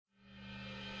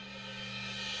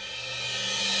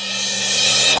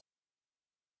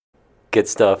Get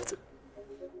stuffed.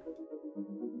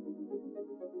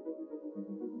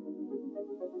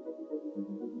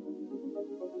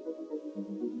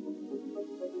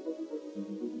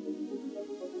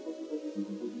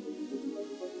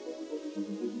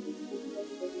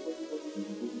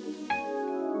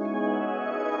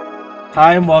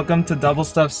 Hi and welcome to Double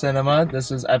Stuff Cinema.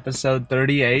 This is episode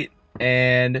 38,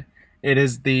 and it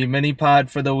is the mini-pod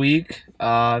for the week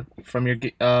from your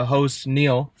host,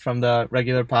 Neil, from the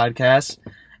regular podcast.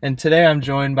 And today I'm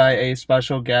joined by a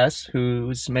special guest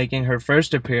who's making her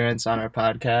first appearance on our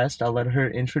podcast. I'll let her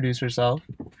introduce herself.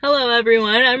 Hello,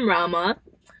 everyone. I'm Rama.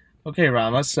 Okay,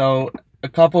 Rama. So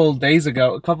more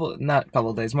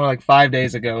like 5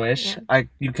 days ago-ish, Yeah.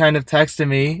 you kind of texted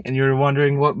me and you were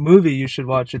wondering what movie you should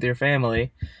watch with your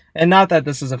family. And not that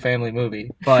this is a family movie,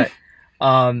 but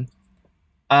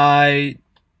I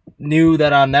knew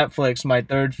that on Netflix my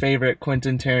third favorite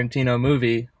Quentin Tarantino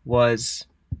movie was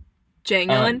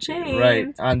Django Unchained. Right,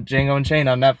 on Django Unchained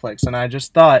on Netflix. And I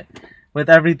just thought, with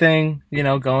everything,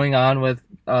 going on with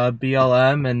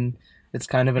BLM, and it's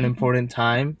kind of an important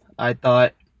time, I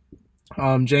thought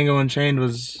Django Unchained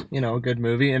was, a good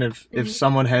movie. And if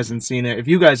someone hasn't seen it, if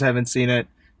you guys haven't seen it,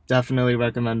 definitely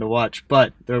recommend to watch.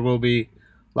 But there will be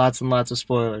lots and lots of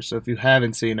spoilers. So if you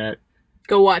haven't seen it,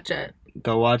 go watch it.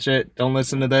 Go watch it. Don't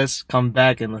listen to this. Come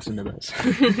back and listen to this.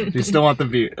 If you still want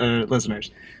the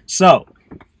listeners. So,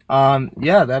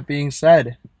 that being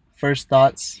said, first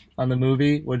thoughts on the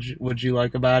movie. What'd you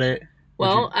like about it?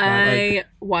 Well, I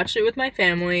watched it with my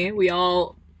family. We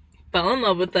all fell in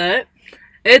love with it.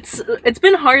 It's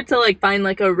been hard to find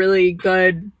a really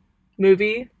good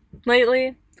movie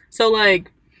lately. So I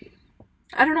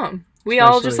don't know. We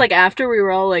all just after we were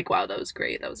all wow, that was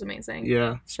great. That was amazing.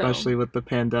 Yeah, especially with the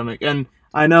pandemic. And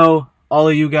I know all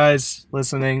of you guys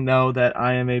listening know that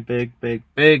I am a big, big,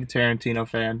 big Tarantino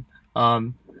fan.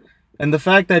 And the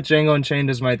fact that Django Unchained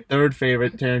is my third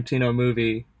favorite Tarantino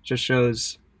movie just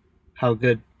shows how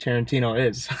good Tarantino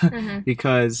is.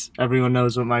 Because everyone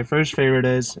knows what my first favorite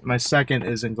is. My second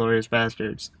is Inglourious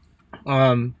Basterds.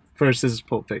 First is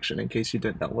Pulp Fiction, in case you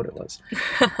didn't know what it was.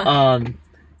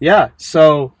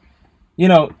 So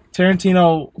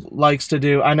Tarantino likes to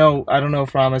do, I don't know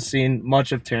if Rama's seen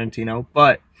much of Tarantino,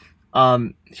 but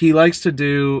he likes to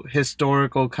do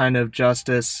historical kind of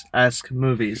justice-esque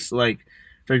movies.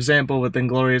 For example, with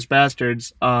Inglourious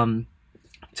Basterds,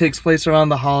 takes place around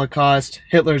the Holocaust.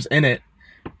 Hitler's in it,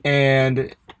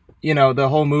 and the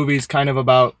whole movie's kind of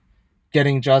about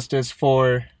getting justice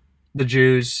for the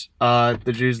Jews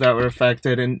that were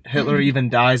affected, and Hitler even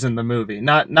dies in the movie.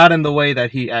 Not in the way that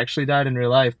he actually died in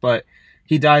real life, but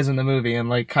he dies in the movie in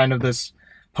kind of this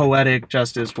poetic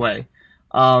justice way.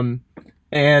 And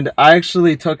I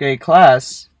actually took a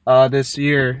class this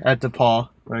year at DePaul,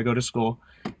 where I go to school.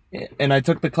 And I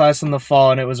took the class in the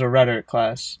fall, and it was a rhetoric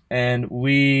class. And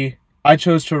I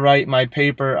chose to write my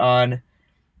paper on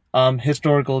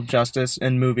historical justice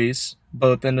in movies,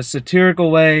 both in a satirical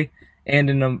way and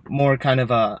in a more kind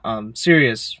of a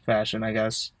serious fashion, I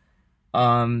guess.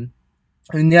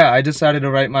 I decided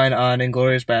to write mine on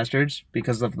Inglourious Basterds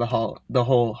because of the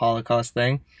whole Holocaust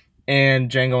thing, and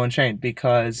Django Unchained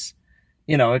because,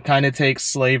 it kind of takes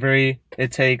slavery,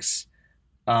 it takes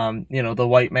the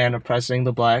white man oppressing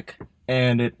the black,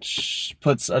 and it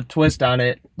puts a twist on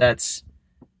it that's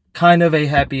kind of a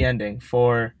happy ending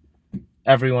for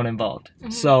everyone involved.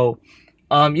 So,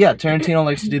 Tarantino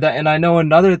likes to do that. And I know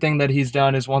another thing that he's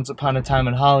done is Once Upon a Time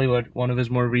in Hollywood, one of his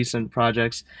more recent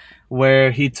projects,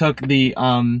 where he took the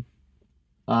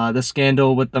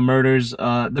scandal with the murders,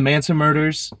 the Manson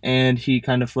murders, and he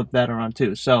kind of flipped that around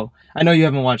too. So, I know you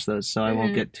haven't watched those, so I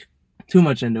won't get too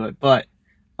much into it, but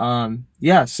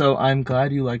so I'm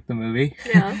glad you liked the movie.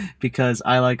 Yeah. Because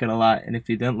I like it a lot, and if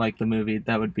you didn't like the movie,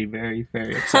 that would be very,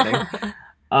 very upsetting.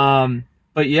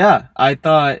 But yeah,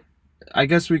 I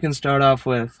guess we can start off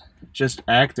with just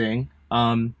acting.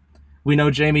 We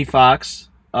know Jamie Foxx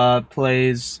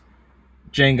plays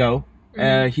Django.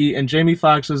 Jamie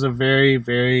Foxx is a very,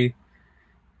 very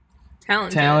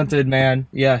talented man.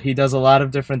 Yeah, he does a lot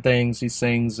of different things. He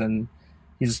sings, and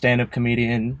he's a stand-up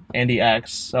comedian, and he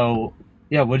acts. So,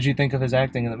 yeah, what did you think of his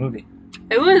acting in the movie?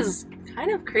 It was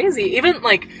kind of crazy. Even,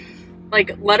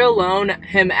 let alone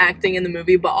him acting in the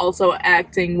movie, but also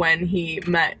acting when he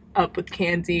met up with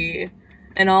Candy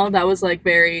and all. That was,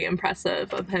 very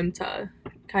impressive of him to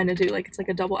kind of do, it's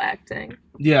a double acting.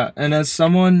 Yeah, and as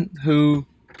someone who...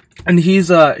 And he's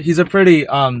a pretty,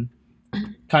 kind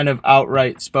of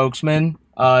outright spokesman,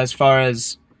 as far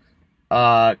as...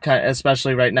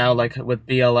 especially right now, with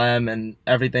BLM and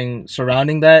everything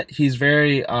surrounding that, he's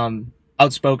very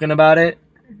outspoken about it.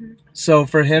 So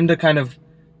for him to kind of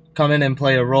come in and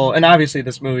play a role. And obviously,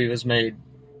 this movie was made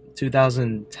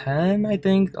 2010, I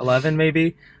think, 11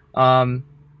 maybe. And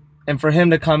for him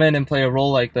to come in and play a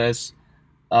role like this,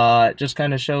 just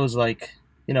kind of shows like,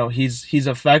 you know, he's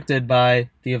affected by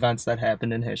the events that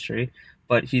happened in history,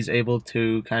 but he's able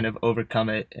to kind of overcome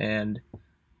it and,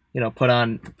 you know, put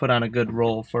on a good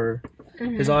role for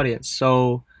his audience.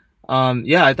 So,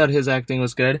 yeah, I thought his acting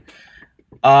was good.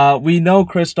 We know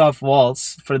Christoph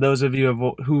Waltz, for those of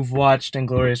you who've watched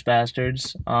Inglourious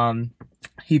Bastards.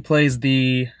 He plays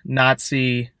the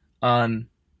Nazi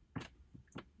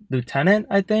lieutenant,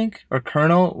 I think, or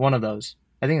colonel, one of those.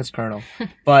 I think it's colonel.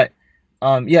 But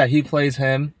yeah, he plays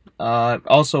him.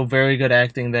 Also very good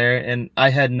acting there, and I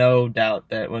had no doubt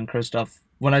that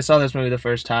when I saw this movie the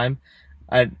first time,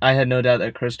 I had no doubt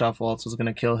that Christoph Waltz was going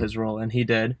to kill his role, and he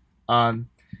did.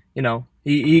 You know,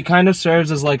 he kind of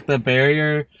serves as like the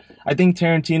barrier. I think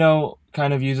Tarantino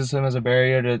kind of uses him as a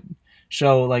barrier to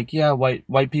show like, yeah,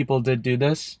 white people did do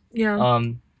this. Yeah.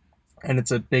 And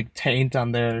it's a big taint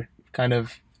on their kind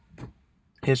of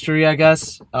history, I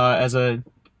guess, as a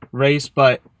race,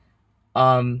 but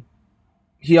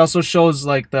he also shows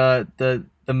like the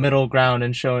middle ground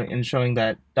and showing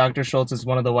that Dr. Schultz is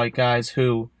one of the white guys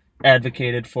who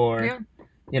advocated for,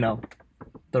 you know,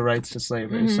 the rights to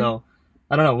slavery. So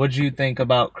I don't know. What do you think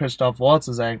about Christoph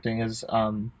Waltz's acting as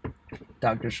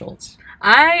Dr. Schultz?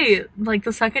 I like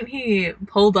the second he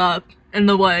pulled up in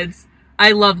the woods.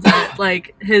 I loved it.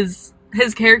 Like his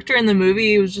character in the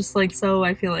movie was just like so.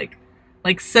 I feel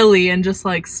like silly and just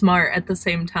like smart at the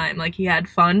same time. Like he had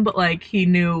fun, but like he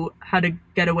knew how to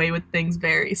get away with things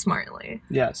very smartly.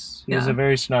 Yes, he was a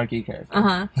very snarky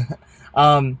character.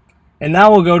 And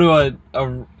now we'll go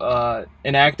to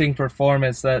an acting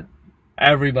performance that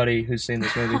everybody who's seen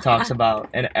this movie talks about,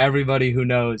 and everybody who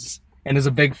knows and is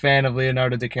a big fan of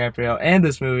Leonardo DiCaprio and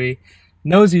this movie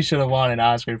knows he should have won an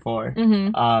Oscar for.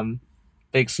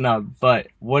 Big snub. But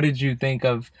what did you think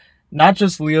of not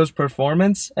just Leo's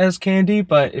performance as Candy,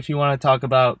 but if you want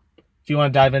to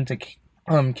dive into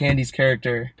Candy's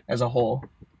character as a whole?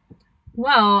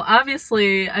 Well,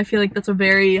 obviously, I feel like that's a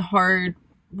very hard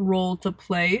role to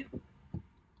play,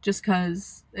 just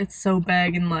because it's so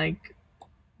big and like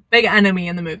big enemy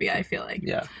in the movie. I feel like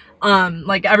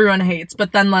like everyone hates,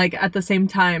 but then like at the same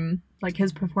time, like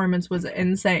his performance was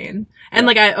insane. And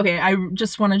like I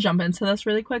just want to jump into this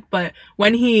really quick, but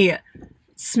when he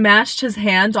smashed his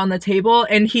hand on the table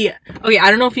and I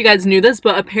don't know if you guys knew this,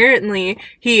 but apparently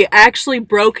he actually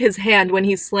broke his hand when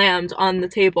he slammed on the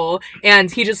table, and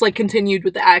he just like continued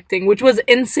with the acting, which was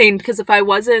insane, because if I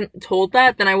wasn't told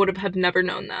that, then I would have never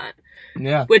known that.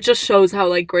 Yeah. Which just shows how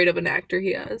like great of an actor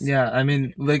he is. Yeah, I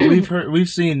mean, like we've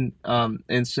seen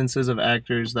instances of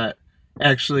actors that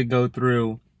actually go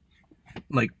through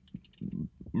like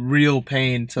real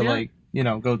pain to like, you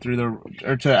know, go through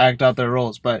or to act out their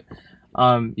roles, but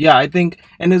yeah, I think,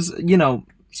 and is, you know,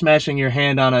 smashing your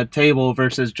hand on a table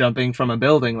versus jumping from a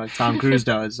building like Tom Cruise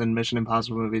does in Mission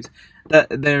Impossible movies, that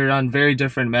they're on very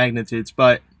different magnitudes.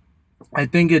 But I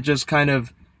think it just kind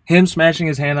of, him smashing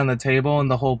his hand on the table and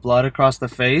the whole blood across the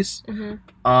face,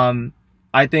 I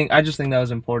just think that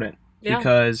was important,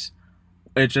 because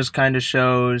it just kind of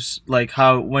shows like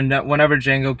how whenever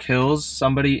Django kills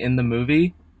somebody in the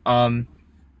movie,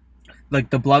 like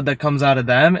the blood that comes out of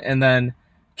them, and then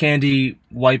Candy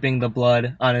wiping the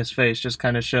blood on his face just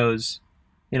kind of shows,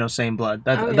 you know, same blood.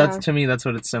 That's to me, that's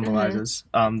what it symbolizes.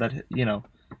 That, you know,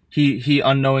 he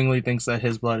unknowingly thinks that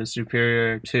his blood is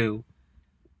superior to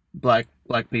black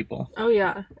people. Oh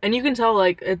yeah, and you can tell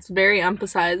like it's very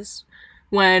emphasized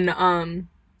when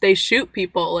they shoot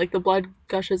people, like the blood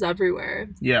gushes everywhere.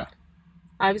 Yeah,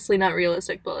 obviously not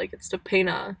realistic, but like it's to paint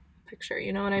a picture.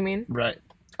 You know what I mean? Right.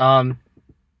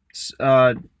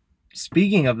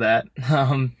 Speaking of that,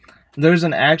 there's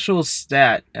an actual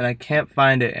stat, and I can't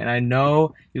find it, and I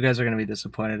know you guys are going to be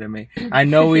disappointed in me. I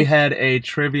know we had a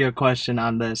trivia question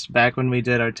on this back when we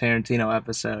did our Tarantino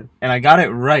episode, and I got it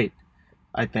right,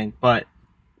 I think, but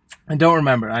I don't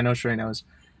remember. I know Shrey knows.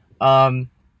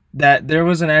 That there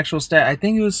was an actual stat, I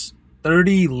think it was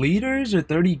 30 liters or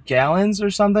 30 gallons or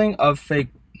something of fake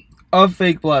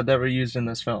blood that were used in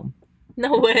this film.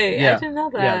 No way. Yeah. I didn't know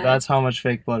that. Yeah, that's how much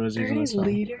fake blood was used in this film.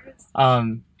 30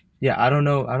 liters? Yeah, I don't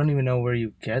know. I don't even know where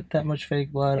you get that much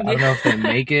fake blood. I don't know if they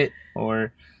make it,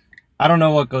 or I don't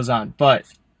know what goes on. But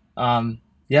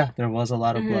yeah, there was a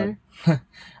lot of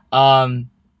blood.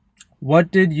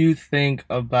 What did you think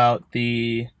about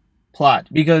the plot?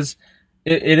 Because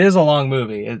it is a long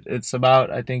movie. It's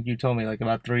about, I think you told me, like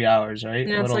about 3 hours, right?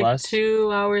 Yeah, a little less.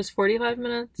 2 hours, 45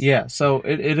 minutes. Yeah, so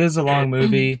it is a long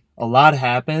movie. a lot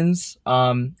happens.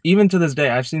 Even to this day,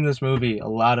 I've seen this movie a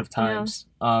lot of Yeah. times.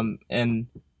 And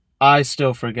I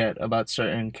still forget about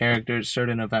certain characters,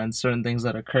 certain events, certain things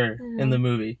that occur in Mhm. the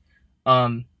movie.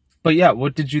 Um, but yeah,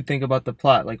 what did you think about the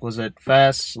plot? Like, was it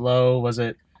fast, slow? Was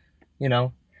it, you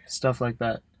know, stuff like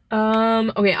that?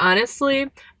 Okay,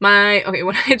 honestly, when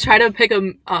I try to pick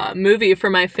a movie for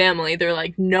my family, they're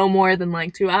like no more than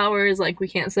like 2 hours. Like we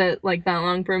can't sit like that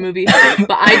long for a movie.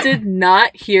 But I did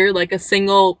not hear like a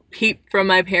single peep from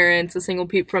my parents, a single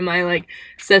peep from my like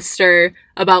sister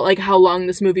about like how long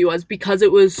this movie was because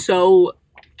it was so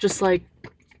just like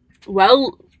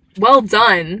well well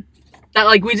done that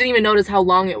like we didn't even notice how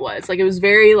long it was. Like it was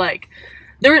very like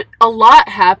there a lot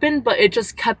happened, but it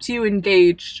just kept you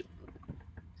engaged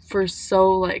for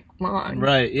so like long.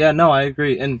 Right. Yeah, no, I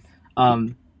agree. And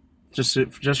um just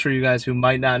for you guys who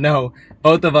might not know,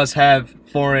 both of us have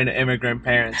foreign immigrant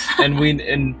parents.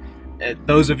 And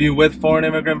those of you with foreign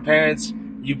immigrant parents,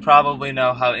 you probably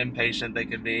know how impatient they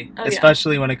can be, Oh yeah.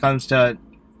 especially when it comes to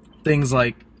things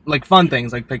like fun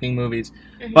things like picking movies.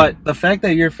 Mm-hmm. But the fact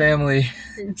that your family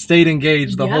stayed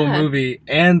engaged the whole Yeah. movie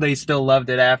and they still loved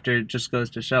it after just goes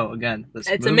to show again this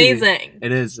It's movie. amazing.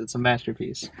 It is. It's a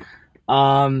masterpiece.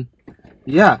 Um,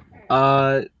 yeah.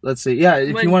 Let's see. Yeah,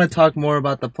 if you want to talk more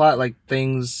about the plot, like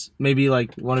things, maybe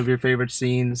like one of your favorite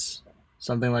scenes,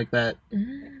 something like that.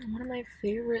 One of my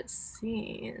favorite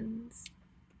scenes.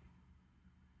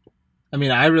 I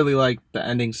mean, I really like the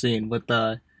ending scene with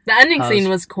the ending house, scene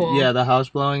was cool. Yeah, the house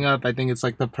blowing up. I think it's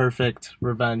like the perfect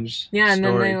revenge. Yeah, and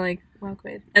story. then they like walk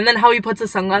away. And then how he puts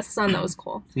his sunglasses on, that was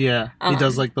cool. Yeah, he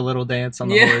does like the little dance on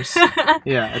the yeah. horse.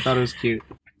 Yeah, I thought it was cute.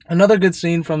 Another good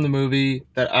scene from the movie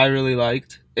that I really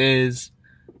liked is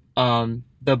the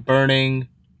burning.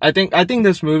 I think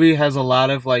this movie has a lot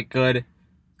of like good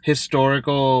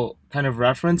historical kind of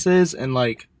references and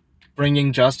like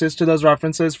bringing justice to those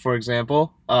references. For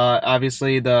example,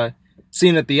 obviously the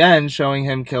scene at the end showing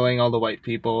him killing all the white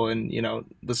people and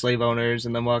the slave owners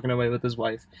and then walking away with his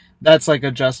wife. That's like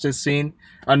a justice scene.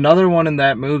 Another one in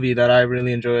that movie that I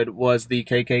really enjoyed was the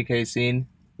KKK scene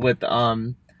with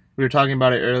we were talking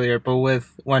about it earlier, but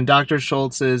with when Dr.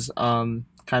 Schultz's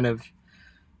kind of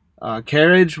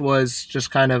carriage was just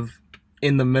kind of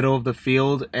in the middle of the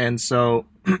field, and so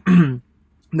the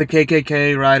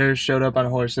KKK riders showed up on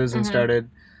horses and started,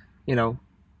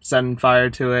 setting fire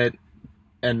to it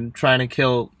and trying to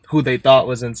kill who they thought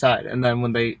was inside. And then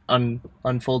when they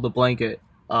unfold the blanket,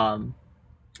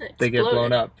 they get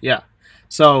blown up. Yeah.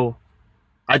 So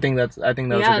I think that was a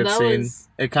good scene.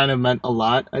 It kind of meant a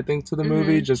lot, I think, to the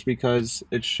movie, just because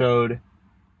it showed.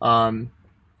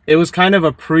 It was kind of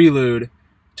a prelude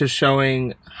to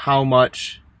showing how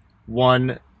much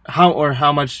Django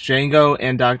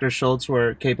and Dr. Schultz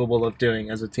were capable of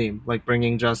doing as a team, like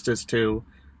bringing justice to,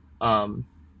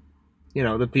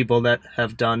 the people that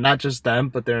have done not just them,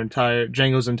 but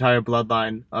Django's entire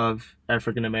bloodline of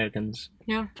African Americans.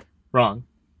 Yeah. Wrong.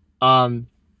 I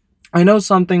know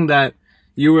something that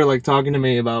you were like talking to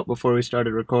me about before we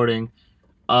started recording.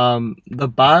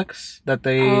 The box that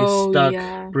they stuck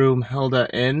Broomhilda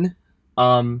in,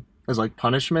 as like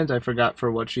punishment. I forgot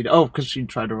for what she did. Oh, because she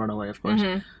tried to run away, of course.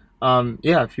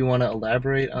 Yeah, if you want to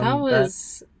elaborate on that. That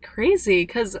was crazy,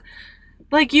 because,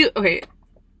 like,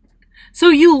 so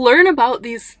you learn about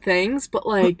these things, but,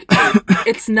 like,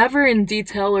 it's never in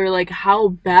detail or, like, how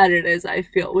bad it is, I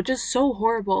feel, which is so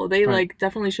horrible. They, like,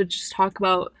 definitely should just talk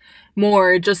about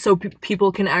more just so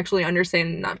people can actually understand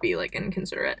and not be, like,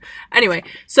 inconsiderate. Anyway,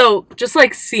 so just,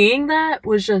 like, seeing that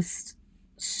was just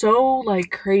so,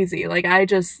 like, crazy. Like,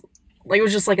 it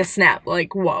was just, like, a snap.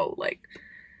 Like, whoa, like...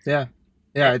 Yeah.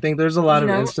 Yeah, I think there's a lot of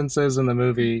instances in the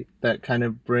movie that kind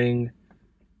of bring...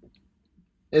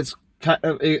 It's kind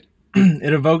of...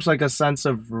 It evokes, like, a sense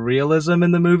of realism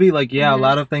in the movie. Like, yeah, a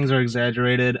lot of things are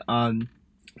exaggerated. The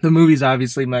movie's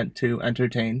obviously meant to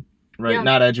entertain, right? Yeah.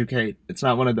 Not educate. It's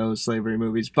not one of those slavery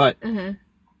movies. But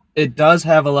it does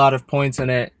have a lot of points in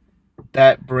it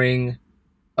that bring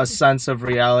a sense of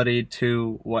reality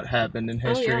to what happened in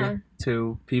history,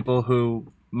 to people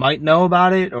who might know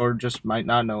about it or just might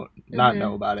not know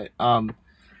about it. And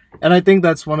I think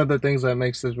that's one of the things that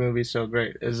makes this movie so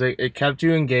great, is it kept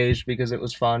you engaged because it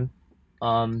was fun.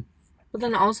 But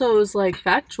then also it was, like,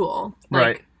 factual. Like,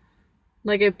 right.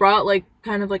 Like, it brought, like,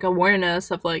 kind of, like, awareness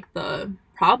of, like, the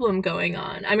problem going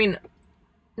on. I mean,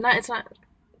 it's not...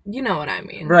 You know what I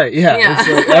mean. Right, yeah. It's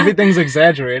like, everything's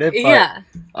exaggerated, but... Yeah.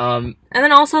 And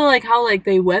then also, like, how, like,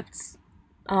 they whipped,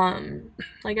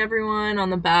 like, everyone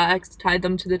on the backs, tied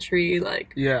them to the tree,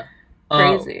 like... Yeah.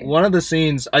 Crazy. One of the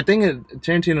scenes... I think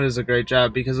Tarantino does a great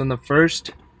job, because in the first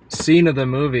scene of the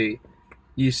movie,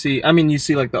 you see, I mean, you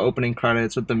see like the opening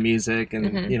credits with the music and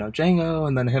Mm-hmm. Django,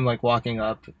 and then him like walking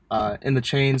up in the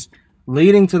chains,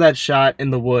 leading to that shot in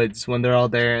the woods when they're all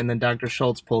there, and then Dr.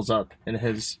 Schultz pulls up in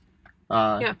his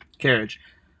uh, Yeah. carriage.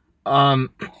 Um,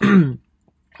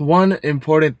 one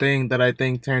important thing that I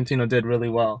think Tarantino did really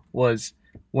well was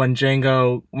when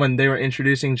they were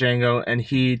introducing Django, and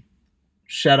he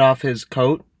shed off his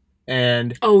coat,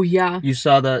 and Oh yeah. you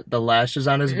saw the lashes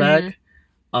on his Mm-hmm. back.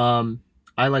 Um,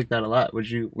 I like that a lot. What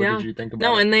Yeah. did you think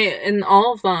No, about it? and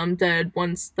all of them did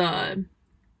once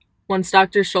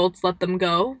Dr. Schultz let them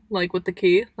go, like with the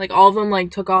key. Like all of them like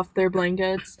took off their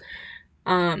blankets.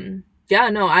 Yeah,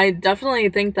 no, I definitely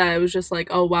think that it was just like,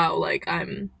 oh wow, like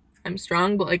I'm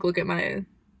strong, but like look at my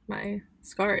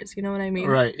scars, you know what I mean?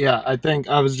 Right. Yeah. I think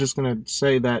I was just gonna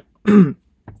say that.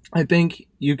 I think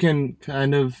you can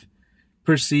kind of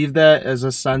perceive that as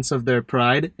a sense of their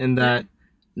pride, in Yeah. that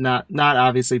not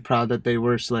obviously proud that they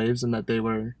were slaves and that they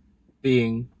were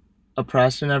being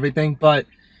oppressed and everything, but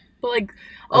But like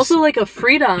a s also like a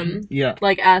freedom yeah.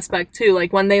 like aspect too.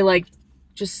 Like when they like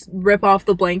just rip off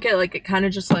the blanket, like it kind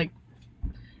of just like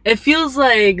it feels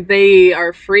like they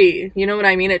are free. You know what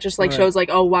I mean? It just like Right. shows like,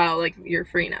 oh wow, like you're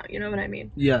free now. You know what I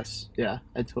mean? Yes. Yeah.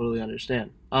 I totally understand.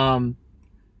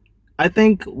 I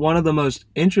think one of the most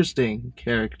interesting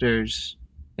characters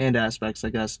and aspects, I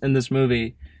guess, in this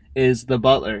movie is the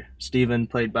butler, Stephen,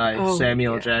 played by Oh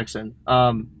Samuel yeah. Jackson.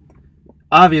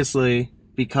 Obviously,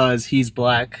 because he's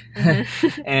black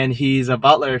Mm-hmm. and he's a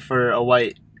butler for a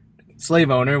white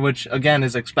slave owner, which again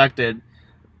is expected,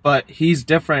 but he's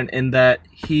different in that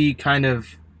he kind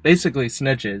of basically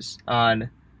snitches on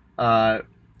uh,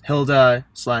 Hilda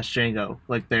slash Django,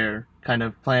 like their kind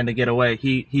of plan to get away.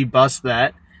 He busts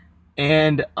that,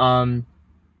 and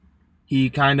he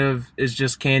kind of is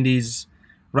just Candy's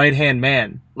right hand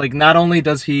man. Like, not only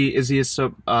does he is he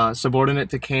a subordinate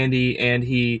to Candy, and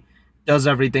he does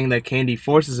everything that Candy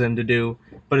forces him to do,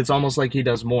 but it's almost like he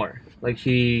does more. Like,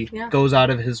 he Yeah. goes out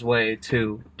of his way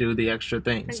to do the extra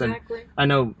things. And Exactly. I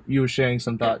know you were sharing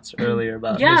some thoughts earlier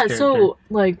about his Yeah, character. so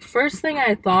like first thing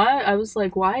I thought, I was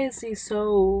like, why is he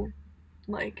so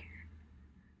like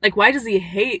why does he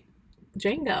hate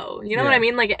Django? You know what Yeah. I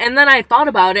mean? Like and then I thought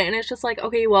about it and it's just like,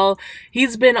 okay, well,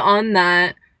 he's been on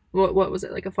that what was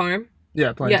it, like a farm?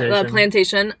 Yeah, plantation. Yeah, the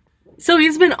plantation. So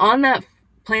he's been on that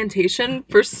plantation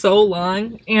for so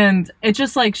long and it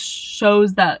just like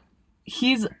shows that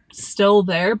he's still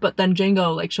there, but then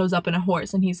Django like shows up in a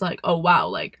horse and he's like, "Oh wow,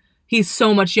 like he's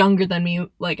so much younger than me.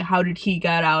 Like how did he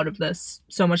get out of this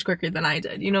so much quicker than I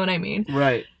did?" You know what I mean?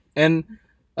 Right. And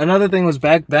another thing was,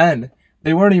 back then,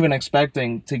 they weren't even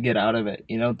expecting to get out of it.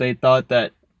 They thought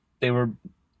that they were,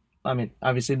 I mean,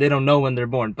 obviously they don't know when they're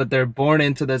born, but they're born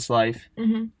into this life.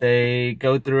 Mm-hmm. They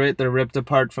go through it. They're ripped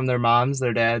apart from their moms,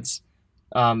 their dads,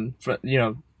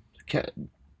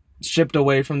 shipped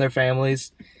away from their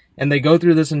families. And they go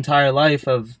through this entire life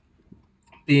of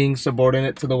being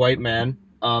subordinate to the white man,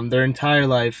 their entire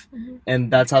life, Mm-hmm.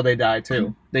 and that's how they die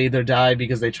too. They either die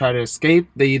because they try to escape,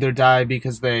 they either die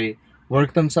because they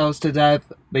work themselves to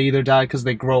death, they either die because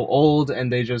they grow old,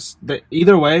 and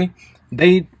either way,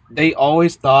 they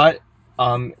always thought,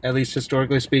 at least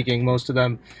historically speaking, most of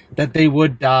them, that they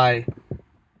would die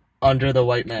under the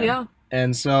white man. Yeah.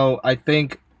 And so I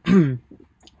think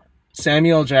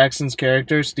Samuel Jackson's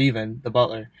character, Stephen, the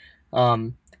butler,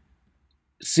 um,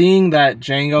 seeing that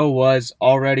Django was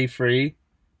already free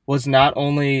was not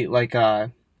only like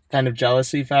a kind of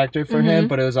jealousy factor for him, Mhm.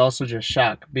 but it was also just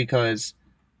shock, because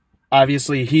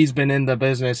obviously he's been in the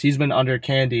business, he's been under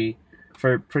Candy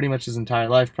for pretty much his entire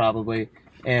life probably,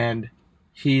 and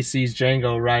he sees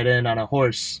Django ride in on a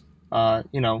horse,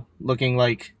 looking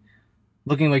like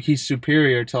he's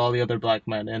superior to all the other black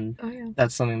men, and Oh yeah.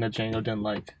 that's something that Django didn't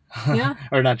like. Yeah.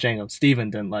 Or not Django, Steven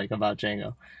didn't like about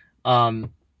Django.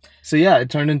 So yeah, it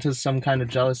turned into some kind of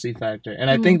jealousy factor, and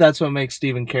I think that's what makes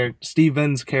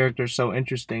Steven's character so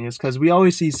interesting, is because we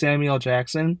always see Samuel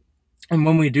Jackson, and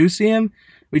when we do see him,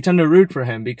 we tend to root for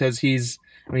him because he's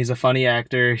a funny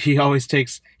actor. He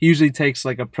usually takes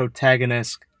like a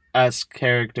protagonist-esque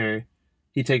character.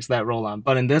 He takes that role on,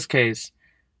 but in this case,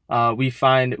 we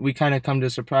kind of come to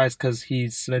surprise because he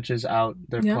snitches out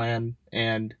their Yeah. plan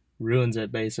and ruins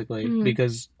it basically. Mhm.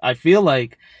 Because I feel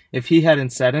like if he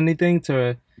hadn't said anything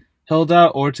to Hilda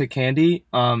or to Candy,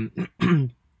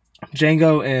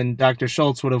 Django and Dr.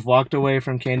 Schultz would have walked away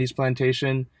from Candy's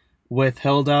plantation with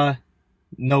Hilda.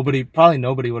 Probably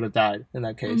nobody would have died in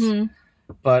that case. Mhm.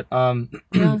 But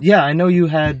Yeah. yeah, I know you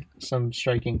had some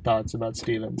striking thoughts about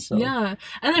Steven. So Yeah.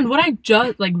 And then what I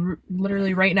just like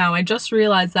literally right now, I just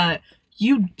realized that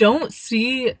you don't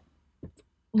see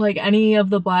like any of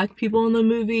the black people in the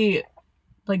movie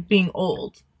like being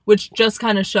old, which just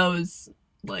kind of shows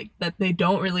like that they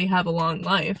don't really have a long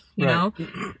life, you Right.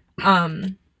 know.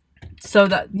 So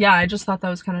that, yeah, I just thought that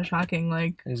was kind of shocking.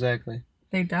 Like, Exactly.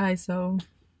 they die so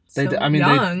I mean,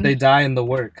 young. they die in the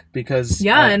work because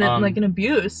Yeah, and like an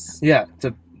abuse. yeah,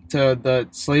 to the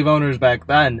slave owners back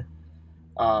then,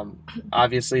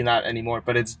 obviously not anymore,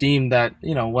 but it's deemed that,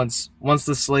 you know, once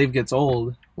the slave gets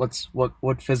old,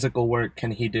 what physical work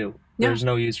can he do? Yeah. There's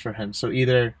no use for him. So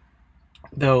either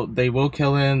they will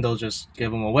kill him, they'll just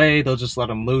give him away, they'll just let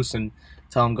him loose and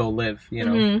tell him go live, you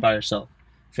know, by yourself,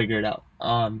 figure it out.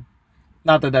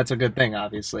 Not that that's a good thing,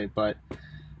 obviously, but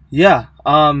yeah.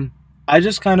 I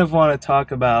just kind of want to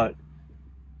talk about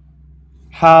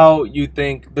how you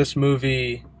think this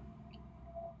movie.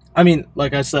 I mean,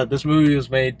 like I said, this movie was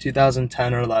made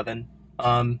 2010 or 11,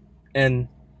 and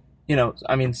you know,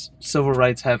 I mean, civil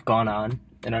rights have gone on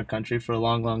in our country for a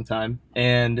long, long time,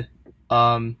 and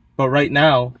but right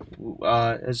now,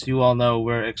 as you all know,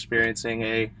 we're experiencing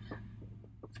a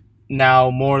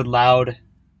now more loud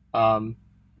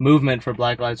movement for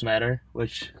Black Lives Matter,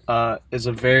 which is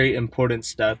a very important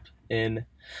step in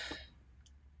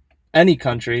any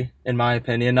country, in my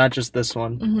opinion, not just this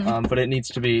one, but it needs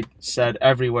to be said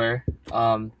everywhere.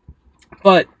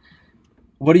 But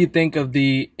what do you think of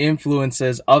the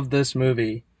influences of this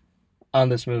movie on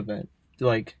this movement?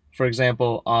 Like, for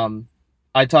example,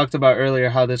 I talked about earlier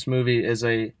how this movie is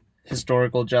a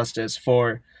historical justice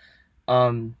for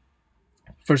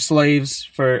slaves,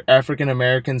 for African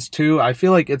Americans too. I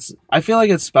feel like it's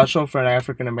special for an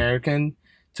African American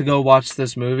to go watch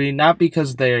this movie, not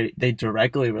because they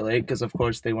directly relate, because of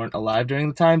course they weren't alive during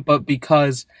the time, but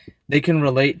because they can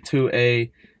relate to a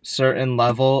certain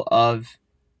level of,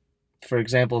 for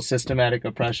example, systematic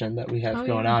oppression that we have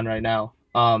going on right now.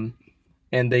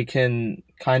 And they can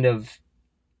kind of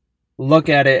look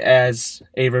at it as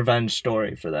a revenge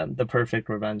story for them, the perfect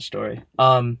revenge story.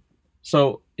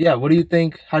 So yeah, what do you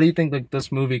think? How do you think like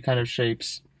this movie kind of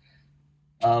shapes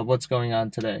what's going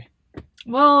on today?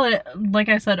 Well, like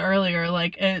I said earlier,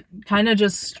 like it kind of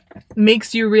just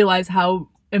makes you realize how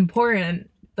important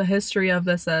the history of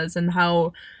this is, and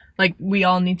how like we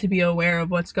all need to be aware of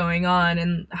what's going on,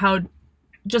 and how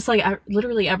just like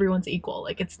literally everyone's equal.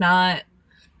 Like it's not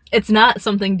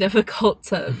something difficult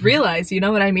to realize, you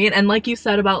know what I mean? And like you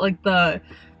said about like the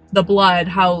blood,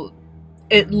 how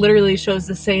it literally shows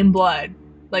the same blood.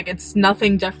 Like it's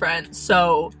nothing different.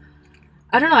 So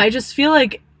I don't know, I just feel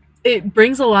like it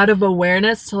brings a lot of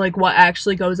awareness to like what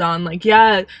actually goes on. Like,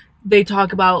 yeah, they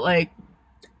talk about like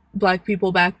black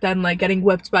people back then like getting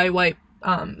whipped by white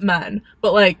men,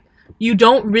 but like you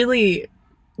don't really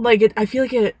like it. I feel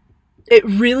like it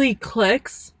really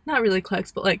clicks, not really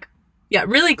clicks, but like, yeah,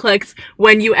 really clicks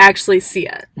when you actually see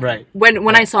it. Right.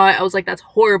 When I saw it, I was like, that's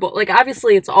horrible. Like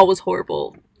obviously it's always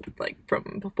horrible like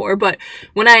from before, but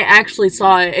when I actually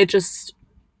saw it, it just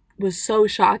was so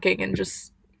shocking and just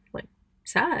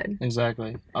sad.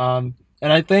 Exactly. And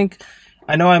I think,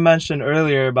 I know I mentioned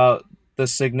earlier about the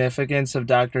significance of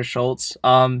Dr. Schultz.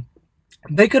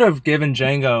 They could have given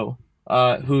Django,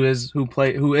 who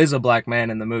is a black man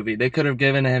in the movie, they could have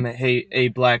given him a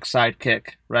black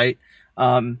sidekick, right?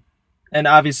 And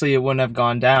obviously it wouldn't have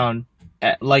gone down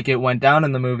like it went down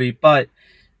in the movie, but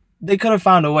they could have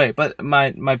found a way. But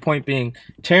my point being,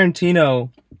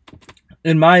 Tarantino,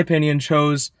 in my opinion,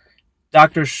 chose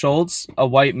Dr. Schultz, a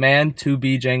white man, to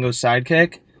be Django's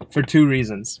sidekick for two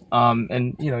reasons.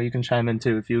 And you know, you can chime in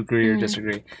too if you agree or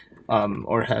disagree,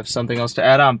 or have something else to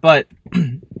add on. But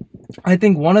I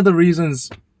think one of the reasons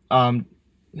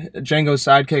Django's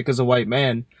sidekick is a white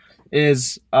man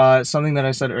is something that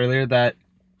I said earlier, that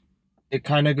it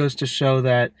kind of goes to show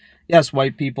that yes,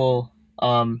 white people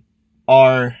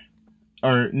are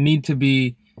or need to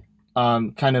be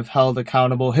kind of held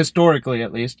accountable, historically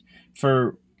at least,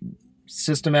 for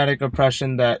systematic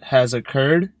oppression that has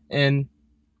occurred in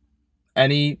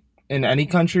any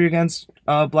country against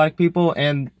black people,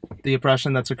 and the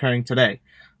oppression that's occurring today.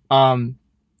 But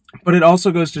it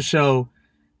also goes to show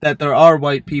that there are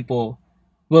white people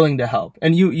willing to help,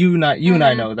 and you and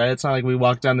I know that. It's not like we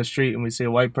walk down the street and we see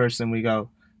a white person, we go,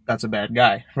 that's a bad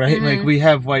guy, right? Like we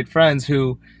have white friends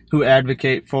who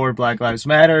advocate for Black Lives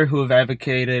Matter, who have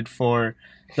advocated for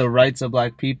the rights of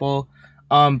black people.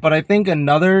 But I think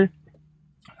another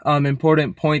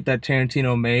important point that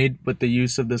Tarantino made with the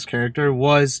use of this character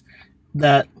was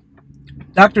that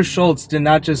Dr. Schultz did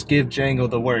not just give Django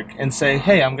the work and say,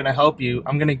 hey, I'm going to help you.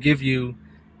 I'm going to give you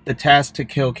the task to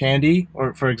kill Candy,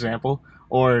 or for example,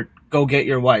 or go get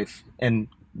your wife and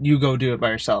you go do it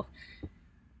by yourself.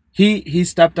 He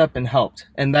stepped up and helped.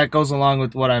 And that goes along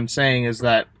with what I'm saying, is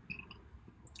that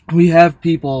we have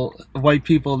people, white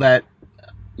people that,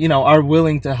 you know, are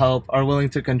willing to help, are willing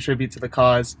to contribute to the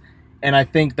cause. And I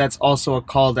think that's also a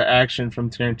call to action from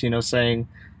Tarantino saying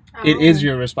it is Oh.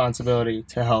 your responsibility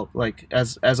to help. Like,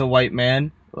 as a white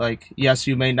man, like, yes,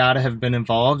 you may not have been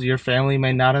involved, your family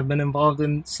may not have been involved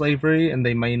in slavery, and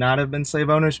they may not have been slave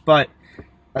owners, but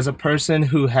as a person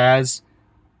who has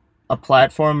a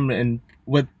platform and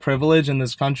with privilege in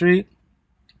this country,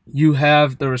 you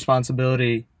have the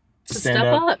responsibility to To stand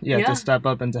step up, up. yeah, Yeah. to step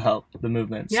up and to help the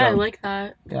movement. Yeah, I So, like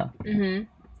that. yeah.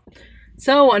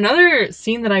 So another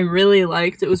scene that I really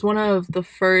liked, it was one of the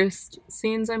first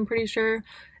scenes, I'm pretty sure.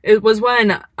 It was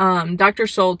when Dr.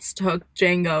 Schultz took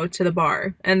Django to the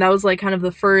bar. And that was like kind of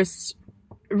the first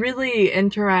really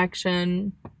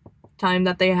interaction time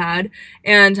that they had.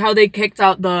 And how they kicked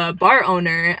out the bar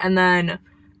owner. And then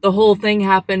the whole thing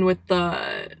happened with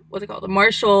the, what's it called, the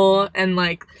marshal. And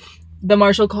like the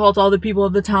marshal called all the people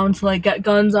of the town to like get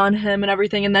guns on him and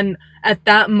everything. And then at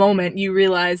that moment you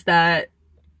realize that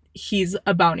he's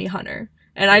a bounty hunter.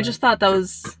 And I just thought that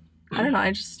was, I don't know,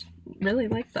 I just really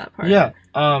liked that part. Yeah.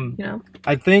 You know?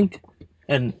 I think,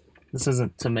 and this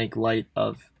isn't to make light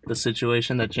of the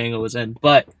situation that Django was in,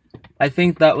 but I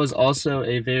think that was also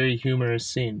a very humorous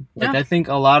scene. Like, Yeah. I think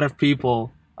a lot of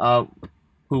people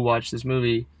who watch this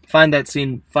movie find that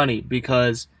scene funny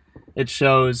because it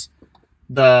shows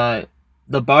the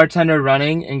bartender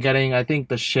running and getting, I think,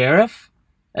 the sheriff,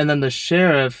 and then the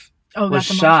sheriff was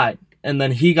shot, and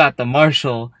then he got the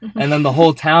marshal, and then the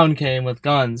whole town came with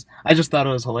guns. I just thought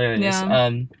it was hilarious.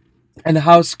 Yeah. And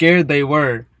how scared they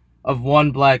were of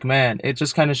one black man. It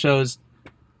just kind of shows,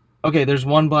 okay, there's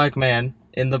one black man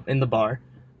in the bar.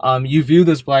 You view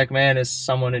this black man as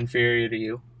someone inferior to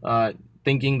you,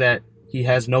 thinking that he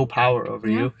has no power over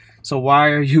you. So why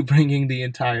are you bringing the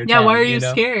entire town? Yeah, why are you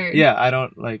know? scared? Yeah, I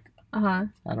don't like. Uh-huh.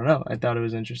 I don't know. I thought it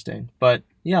was interesting, but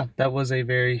yeah, that was a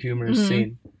very humorous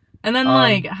scene. And then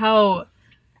like how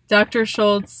Dr.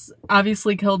 Schultz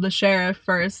obviously killed the sheriff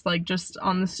first, like just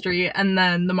on the street, and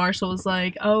then the marshal was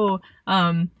like, "Oh,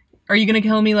 are you gonna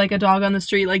kill me like a dog on the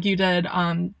street, like you did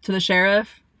to the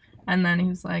sheriff?" And then he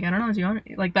was like, "I don't know. Do you want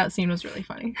me?" Like that scene was really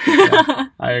funny. Yeah,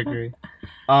 I agree.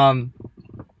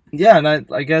 Yeah, and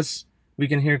I guess we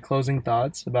can hear closing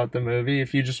thoughts about the movie.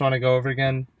 If you just want to go over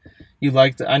again, you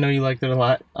liked it. I know you liked it a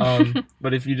lot.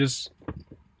 But if you just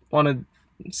want to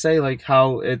say like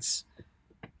how it's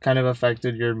kind of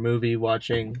affected your movie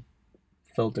watching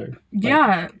filter. Like,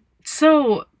 yeah.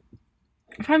 So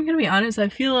if I'm gonna be honest, I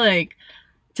feel like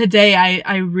today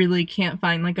I really can't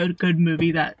find like a good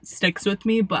movie that sticks with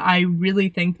me, but I really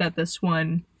think that this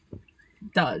one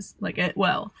does, like it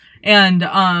will. And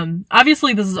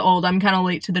obviously this is old, I'm kind of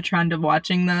late to the trend of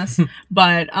watching this,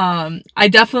 but I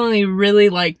definitely really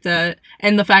liked it,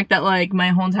 and the fact that like my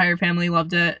whole entire family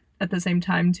loved it at the same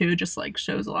time too just like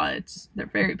shows a lot. They're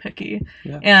very picky.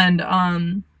 Yeah.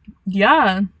 And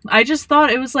yeah, I just thought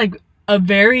it was like a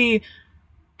very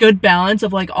good balance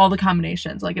of like all the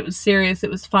combinations. Like it was serious,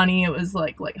 it was funny, it was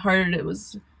like lighthearted, it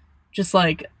was just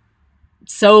like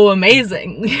so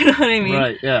amazing. You know what I mean?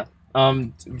 Right, yeah.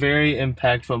 Very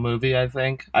impactful movie, I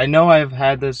think. I know I've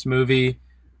had this movie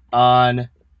on,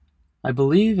 I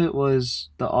believe it was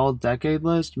the all-decade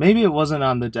list. Maybe it wasn't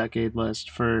on the decade list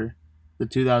for the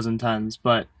 2010s,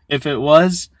 but if it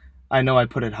was, I know I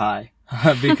put it high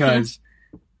because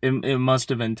it must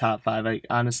have been top 5. I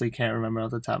honestly can't remember off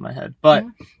the top of my head. But,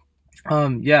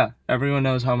 yeah, everyone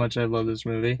knows how much I love this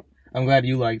movie. I'm glad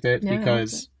you liked it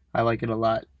because I like it a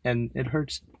lot, and it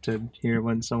hurts to hear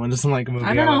when someone doesn't like a movie.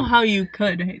 I don't know how you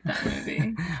could hate that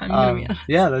movie. I'm gonna be honest.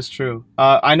 Yeah, that's true.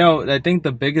 I think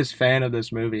the biggest fan of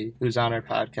this movie who's on our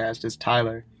podcast is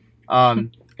Tyler.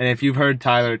 And if you've heard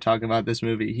Tyler talk about this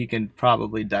movie, he can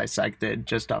probably dissect it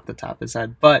just off the top of his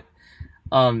head. But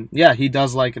yeah, he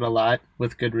does like it a lot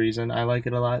with good reason. I like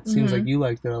it a lot. Seems like you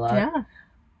liked it a lot.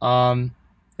 Yeah.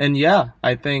 And yeah,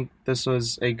 I think this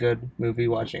was a good movie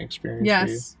watching experience.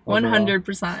 Yes, for you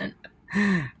 100%.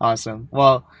 Awesome.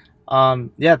 Well,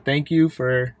 yeah, thank you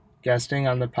for guesting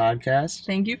on the podcast.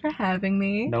 Thank you for having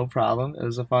me. No problem. It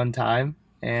was a fun time.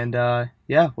 And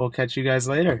yeah, we'll catch you guys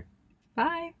later.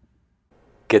 Bye.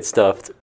 Get stuffed.